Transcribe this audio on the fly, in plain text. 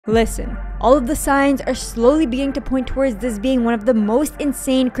Listen, all of the signs are slowly beginning to point towards this being one of the most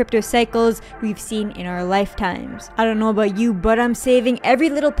insane crypto cycles we've seen in our lifetimes. I don't know about you, but I'm saving every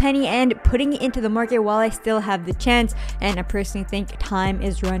little penny and putting it into the market while I still have the chance, and I personally think time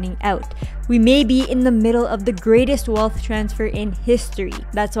is running out. We may be in the middle of the greatest wealth transfer in history.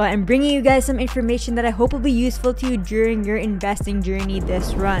 That's why I'm bringing you guys some information that I hope will be useful to you during your investing journey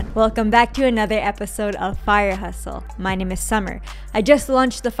this run. Welcome back to another episode of FireHustle. My name is Summer. I just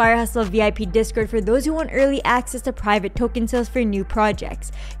launched the FireHustle VIP Discord for those who want early access to private token sales for new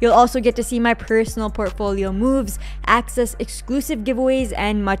projects. You'll also get to see my personal portfolio moves, access exclusive giveaways,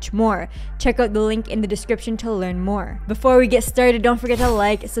 and much more. Check out the link in the description to learn more. Before we get started, don't forget to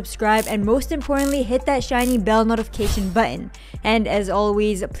like, subscribe, and most importantly, hit that shiny bell notification button. And as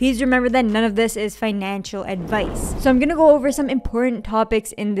always, please remember that none of this is financial advice. So I'm gonna go over some important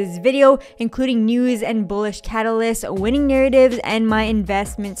topics in this video, including news and bullish catalysts, winning narratives, and my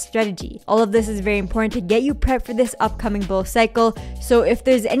investment strategy. All of this is very important to get you prepped for this upcoming bull cycle. So if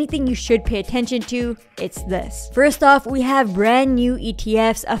there's anything you should pay attention to, it's this. First off, we have brand new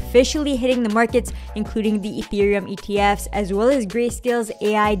ETFs officially hitting the markets, including the Ethereum ETFs, as well as Grayscale's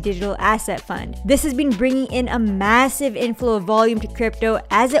AI Digital Asset Fund. This has been bringing in a massive inflow of volume to crypto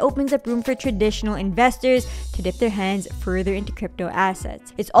as it opens up room for traditional investors to dip their hands further into crypto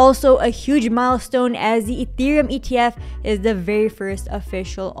assets. It's also a huge milestone as the Ethereum ETF is the very first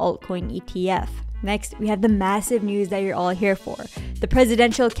official altcoin ETF. Next, we have the massive news that you're all here for. The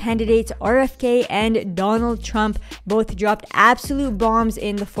presidential candidates RFK and Donald Trump both dropped absolute bombs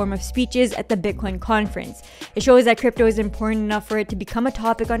in the form of speeches at the Bitcoin conference. It shows that crypto is important enough for it to become a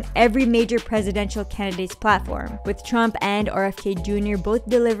topic on every major presidential candidate's platform, with Trump and RFK Jr. both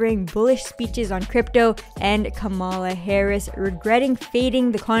delivering bullish speeches on crypto, and Kamala Harris regretting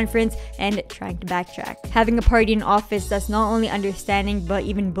fading the conference and trying to backtrack. Having a party in office that's not only understanding but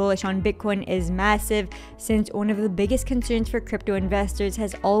even bullish on Bitcoin is massive, since one of the biggest concerns for crypto investors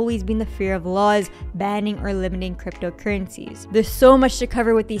has always been the fear of laws banning or limiting cryptocurrencies. There's so much to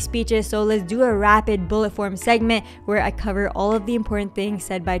cover with these speeches, so let's do a rapid bullet form segment where I cover all of the important things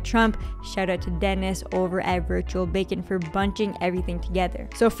said by Trump. Shout out to Dennis over at Virtual Bacon for bunching everything together.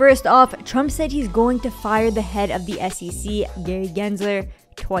 So first off, Trump said he's going to fire the head of the SEC, Gary Gensler,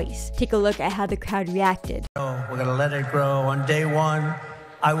 twice. Take a look at how the crowd reacted. We're gonna let it grow. On day one,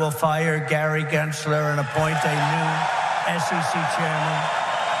 I will fire Gary Gensler and appoint a new SEC chairman.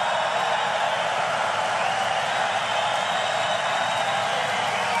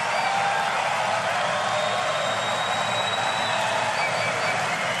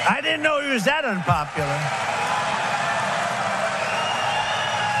 I didn't know he was that unpopular.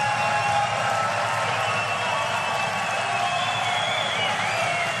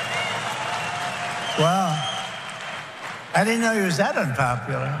 Well, I didn't know he was that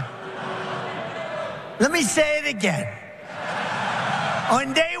unpopular. Let me say it again.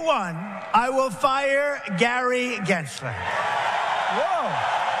 On day one, I will fire Gary Gensler.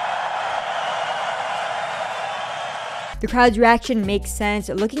 Whoa. The crowd's reaction makes sense,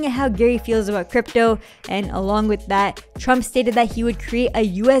 looking at how Gary feels about crypto, and along with that, Trump stated that he would create a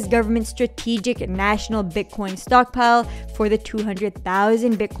US government strategic national Bitcoin stockpile for the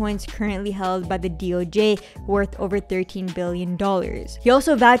 200,000 Bitcoins currently held by the DOJ, worth over $13 billion. He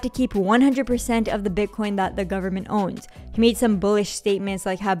also vowed to keep 100% of the Bitcoin that the government owns. He made some bullish statements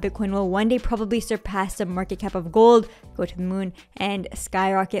like how Bitcoin will one day probably surpass the market cap of gold, go to the moon, and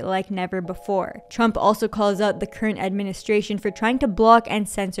skyrocket like never before. Trump also calls out the current administration for trying to block and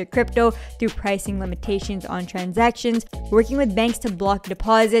censor crypto through pricing limitations on transactions, working with banks to block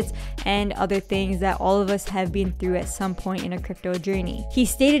deposits, and other things that all of us have been through at some point in a crypto journey. He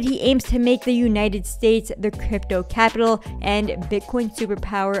stated he aims to make the United States the crypto capital and Bitcoin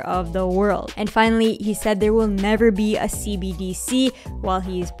superpower of the world. And finally, he said there will never be a CBDC while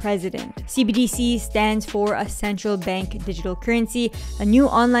he is president. CBDC stands for a central bank digital currency, a new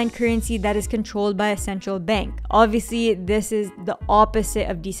online currency that is controlled by a central bank. Obviously, this is the opposite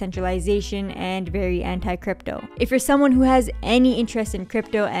of decentralization and very anti-crypto. If you're someone who has any interest in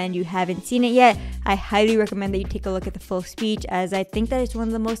crypto and you haven't seen it yet, I highly recommend that you take a look at the full speech, as I think that it's one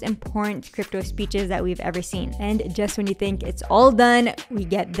of the most important crypto speeches that we've ever seen. And just when you think it's all done, we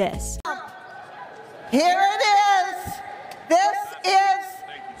get this. Here it is. This is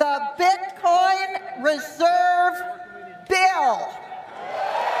the Bitcoin Reserve Bill.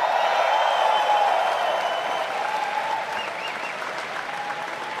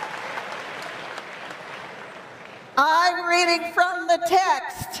 I'm reading from the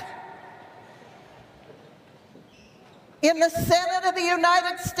text. In the Senate of the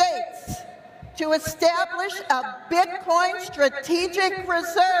United States, to establish a Bitcoin strategic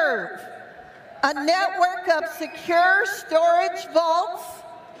reserve, a network of secure storage vaults,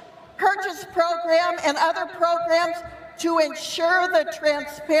 purchase program, and other programs to ensure the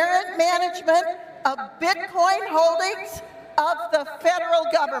transparent management of Bitcoin holdings of the federal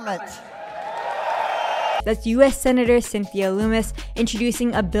government. That's U.S. Senator Cynthia Lummis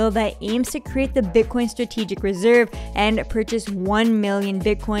introducing a bill that aims to create the Bitcoin Strategic Reserve and purchase 1 million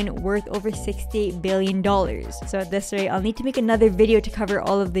Bitcoin worth over $68 billion. So at this rate, I'll need to make another video to cover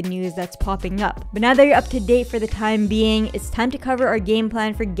all of the news that's popping up. But now that you're up to date for the time being, it's time to cover our game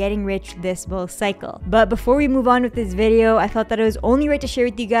plan for getting rich this bull cycle. But before we move on with this video, I thought that it was only right to share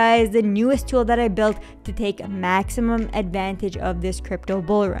with you guys the newest tool that I built to take maximum advantage of this crypto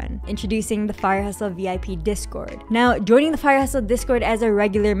bull run. Introducing the FireHustle VIP Discord. Now, joining the FireHustle Discord as a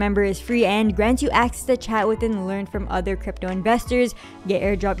regular member is free and grants you access to chat with and learn from other crypto investors, get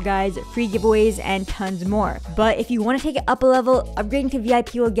airdrop guides, free giveaways, and tons more. But if you want to take it up a level, upgrading to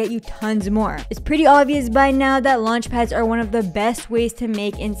VIP will get you tons more. It's pretty obvious by now that launchpads are one of the best ways to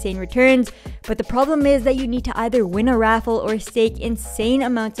make insane returns, but the problem is that you need to either win a raffle or stake insane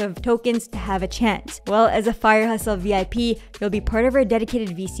amounts of tokens to have a chance. Well, as a FireHustle VIP, you'll be part of our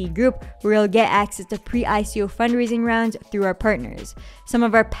dedicated VC group where you'll get access to pre-ICO fundraising rounds through our partners. Some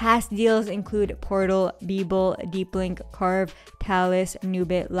of our past deals include Portal, Beeble, DeepLink, Carve, Talus,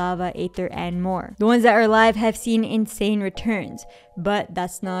 Nubit, Lava, Aether, and more. The ones that are live have seen insane returns. But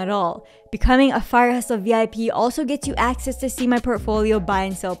that's not all. Becoming a FireHustle VIP also gets you access to see my portfolio buy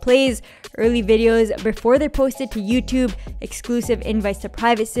and sell plays, early videos before they're posted to YouTube, exclusive invites to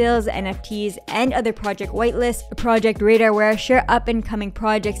private sales, NFTs, and other project whitelists, a project radar where I share up and coming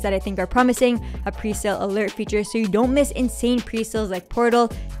projects that I think are promising, a pre-sale alert feature so you don't miss insane pre-sales like Portal,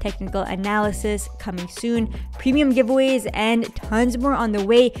 technical analysis coming soon, premium giveaways, and tons more on the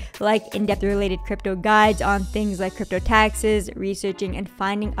way, like in-depth related crypto guides on things like crypto taxes, researching and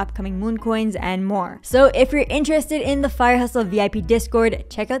finding upcoming moon coins, and more. So if you're interested in the FireHustle VIP Discord,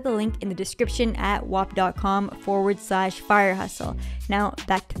 check out the link in the description at wap.com/FireHustle. Now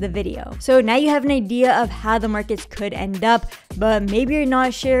back to the video. So now you have an idea of how the markets could end up, but maybe you're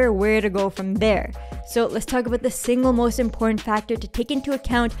not sure where to go from there. So let's talk about the single most important factor to take into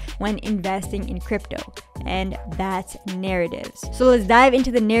account when investing in crypto, and that's narratives. So let's dive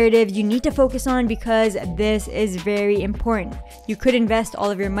into the narratives you need to focus on because this is very important. You could invest all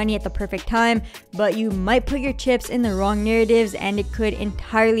of your money at the perfect time, but you might put your chips in the wrong narratives and it could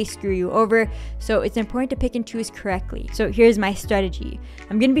entirely screw you over. So it's important to pick and choose correctly. So here's my strategy.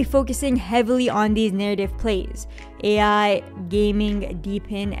 I'm going to be focusing heavily on these narrative plays: AI, gaming,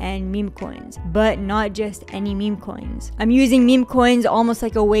 DePIN, and meme coins, but not just any meme coins. I'm using meme coins almost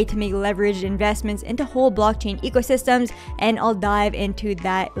like a way to make leveraged investments into whole blockchain ecosystems, and I'll dive into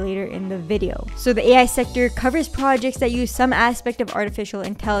that later in the video. So the AI sector covers projects that use some aspect of artificial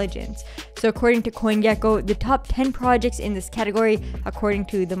intelligence. So according to CoinGecko, the top 10 projects in this category, according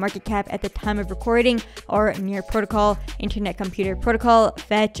to the market cap at the time of recording, are Near Protocol, Internet Computer Protocol,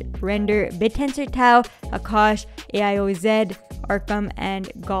 Fetch, Render, BitTensor Tau, Akash, AIOZ, Arkham, and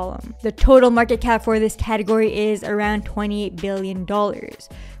Golem. The total market cap for this category is around $28 billion.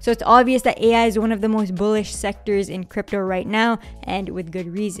 So it's obvious that AI is one of the most bullish sectors in crypto right now, and with good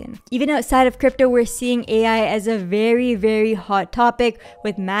reason. Even outside of crypto, we're seeing AI as a very, very hot topic,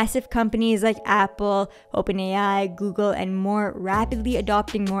 with massive companies like Apple, OpenAI, Google, and more rapidly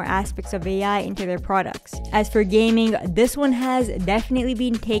adopting more aspects of AI into their products. As for gaming, this one has definitely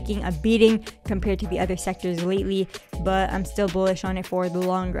been taking a beating compared to the other sectors lately, but I'm still bullish on it for the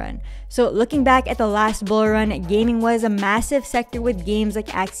long run. So looking back at the last bull run, gaming was a massive sector with games like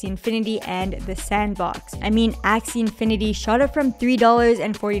Axie Infinity and The Sandbox. I mean, Axie Infinity shot up from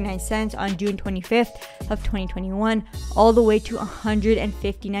 $3.49 on June 25th of 2021 all the way to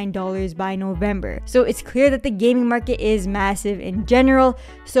 $159 by November. So it's clear that the gaming market is massive in general.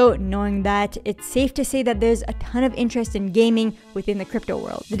 So knowing that, it's safe to say that there's a ton of interest in gaming within the crypto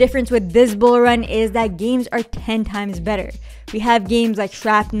world. The difference with this bull run is that games are 10 times better. We have games like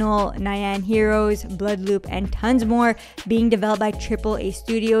Shrapnel, Nyan Heroes, Bloodloop, and tons more being developed by AAA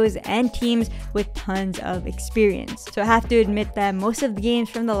studios and teams with tons of experience. So I have to admit that most of the games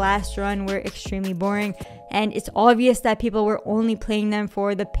from the last run were extremely boring, and it's obvious that people were only playing them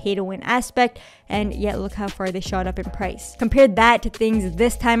for the pay to win aspect, and yet look how far they shot up in price. Compare that to things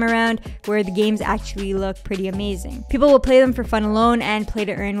this time around where the games actually look pretty amazing. People will play them for fun alone, and play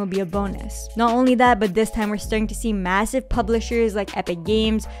to earn will be a bonus. Not only that, but this time we're starting to see massive publishers like Epic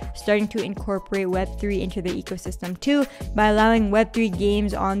Games starting to incorporate Web3 into their ecosystem too, by allowing Web3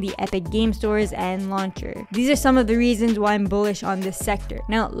 games on the Epic Game Stores and launcher. These are some of the reasons why I'm bullish on this sector.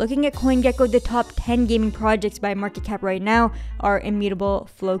 Now, looking at CoinGecko, the top 10 gaming projects by market cap right now are Immutable,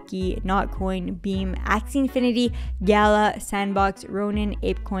 Floki, Notcoin, Beam, Axie Infinity, Gala, Sandbox, Ronin,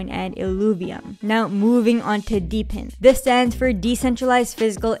 ApeCoin, and Illuvium. Now, moving on to DePIN. This stands for Decentralized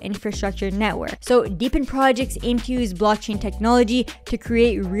Physical Infrastructure Network. So DePIN projects aim to use blockchain technology to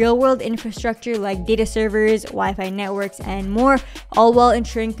create real-world infrastructure like data servers, Wi-Fi networks, and more, all while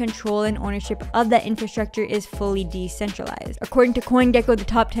ensuring control and ownership of that infrastructure is fully decentralized. According to CoinGecko, the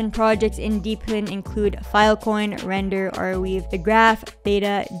top 10 projects in DePIN include Filecoin, Render, Arweave, The Graph,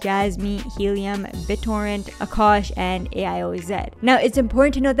 Theta, Jasmy, Helium, BitTorrent, Akash, and AIOZ. Now, it's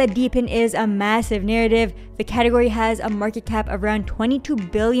important to note that DePIN is a massive narrative. The category has a market cap of around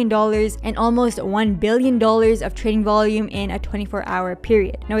 $22 billion and almost $1 billion of trading volume in a 24-hour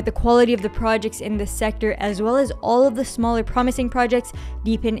period. Now, with the quality of the projects in this sector, as well as all of the smaller promising projects,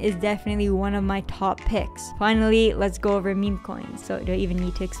 DePIN is definitely one of my top picks. Finally, let's go over meme coins. So do I even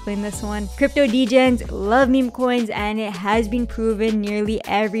need to explain this one? Crypto degens love meme coins, and it has been proven nearly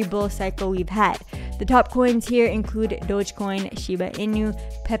every bull cycle we've had. The top coins here include Dogecoin, Shiba Inu,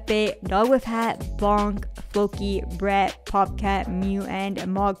 Pepe, Dog with Hat, Bonk, Floki, Brett, Popcat, Mew, and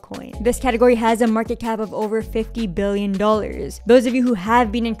Mogcoin. This category has a market cap of over $50 billion. Those of you who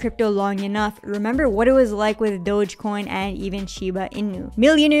have been in crypto long enough remember what it was like with Dogecoin and even Shiba Inu.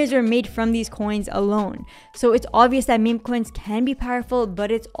 Millionaires were made from these coins alone. So it's obvious that meme coins can be powerful,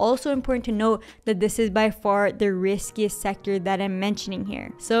 but it's also important to note that this is by far the riskiest sector that I'm mentioning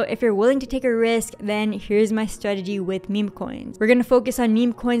here. So if you're willing to take a risk, then here's my strategy with meme coins. We're going to focus on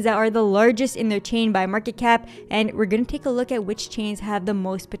meme coins that are the largest in their chain by market cap, and we're going to take a look at which chains have the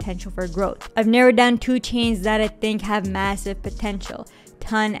most potential for growth. I've narrowed down 2 chains that I think have massive potential: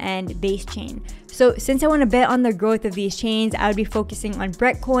 Ton and Base Chain. So since I want to bet on the growth of these chains, I would be focusing on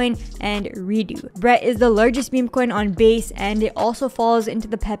Brett Coin and Redo. Brett is the largest meme coin on Base, and it also falls into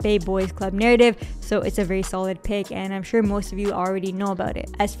the Pepe Boys Club narrative, so it's a very solid pick, and I'm sure most of you already know about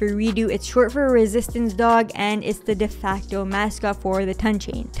it. As for Redo, it's short for Resistance Dog, and it's the de facto mascot for the Ton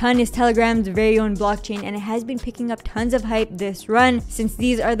chain. Ton is Telegram's very own blockchain, and it has been picking up tons of hype this run. Since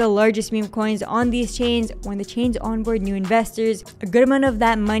these are the largest meme coins on these chains, when the chains onboard new investors, a good amount of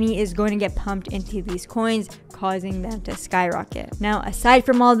that money is going to get pumped into these coins, causing them to skyrocket. Now, aside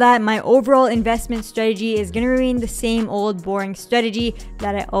from all that, my overall investment strategy is going to remain the same old boring strategy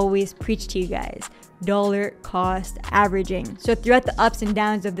that I always preach to you guys: dollar cost averaging. So throughout the ups and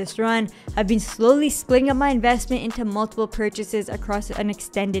downs of this run, I've been slowly splitting up my investment into multiple purchases across an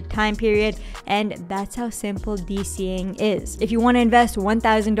extended time period, and that's how simple DCing is. If you want to invest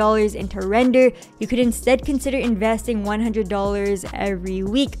 $1,000 into Render, you could instead consider investing $100 every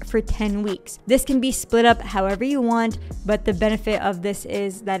week for 10 weeks. This can be split up however you want, but the benefit of this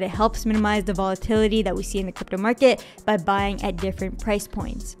is that it helps minimize the volatility that we see in the crypto market by buying at different price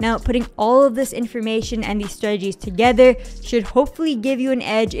points. Now, putting all of this information and these strategies together should hopefully give you an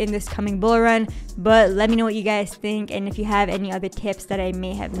edge in this coming bull run, but let me know what you guys think and if you have any other tips that I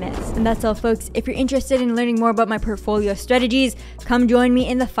may have missed. And that's all, folks. If you're interested in learning more about my portfolio strategies, come join me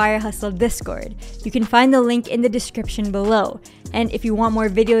in the FireHustle Discord. You can find the link in the description below. And if you want more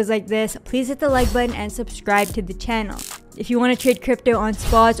videos like this, please hit the like button and subscribe to the channel. If you want to trade crypto on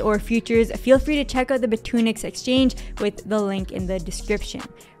spots or futures, feel free to check out the Bitunix exchange with the link in the description.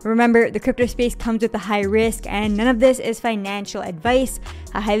 Remember, the crypto space comes with a high risk, and none of this is financial advice.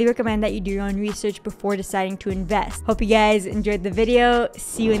 I highly recommend that you do your own research before deciding to invest. Hope you guys enjoyed the video.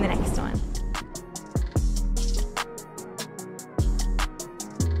 See you in the next one.